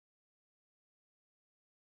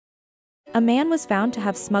A man was found to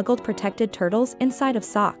have smuggled protected turtles inside of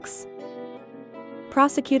socks.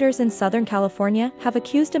 Prosecutors in Southern California have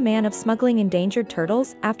accused a man of smuggling endangered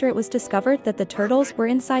turtles after it was discovered that the turtles were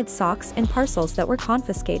inside socks in parcels that were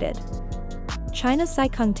confiscated. China's Sai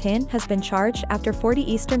Keung Tin has been charged after 40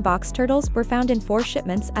 eastern box turtles were found in 4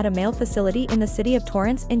 shipments at a mail facility in the city of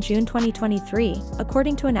Torrance in June 2023,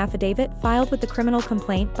 according to an affidavit filed with the criminal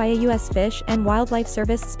complaint by a U.S. Fish and Wildlife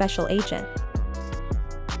Service special agent.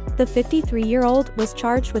 The 53-year-old was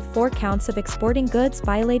charged with 4 counts of exporting goods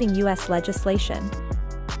violating U.S. legislation.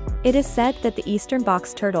 It is said that the eastern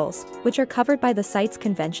box turtles, which are covered by the CITES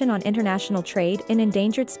Convention on International Trade in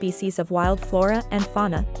Endangered Species of Wild Flora and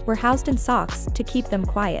Fauna, were housed in socks to keep them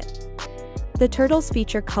quiet. The turtles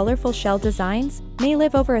feature colorful shell designs, may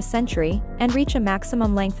live over a century, and reach a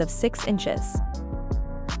maximum length of 6 inches.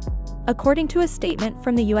 According to a statement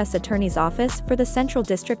from the U.S. Attorney's Office for the Central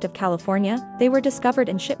District of California, they were discovered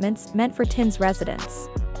in shipments meant for Tin's residents.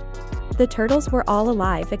 The turtles were all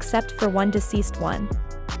alive except for one deceased one.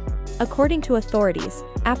 According to authorities,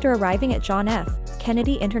 after arriving at John F.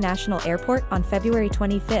 Kennedy International Airport on February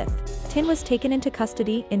 25, Tin was taken into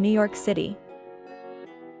custody in New York City.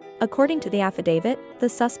 According to the affidavit, the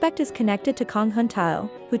suspect is connected to Kong Hun Tao,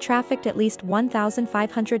 who trafficked at least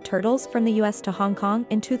 1,500 turtles from the U.S. to Hong Kong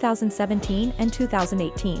in 2017 and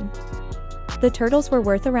 2018. The turtles were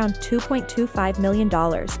worth around $2.25 million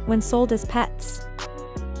when sold as pets.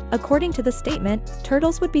 According to the statement,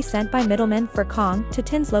 turtles would be sent by middlemen for Kong to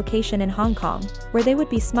Tin's location in Hong Kong, where they would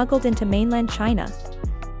be smuggled into mainland China.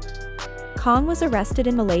 Kong was arrested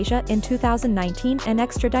in Malaysia in 2019 and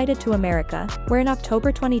extradited to America, where in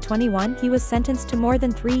October 2021 he was sentenced to more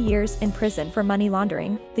than 3 years in prison for money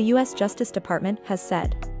laundering, the U.S. Justice Department has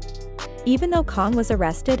said. Even though Kong was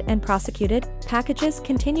arrested and prosecuted, packages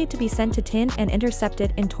continued to be sent to Tin and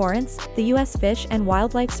intercepted in Torrance, the U.S. Fish and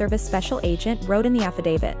Wildlife Service special agent wrote in the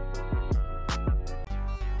affidavit.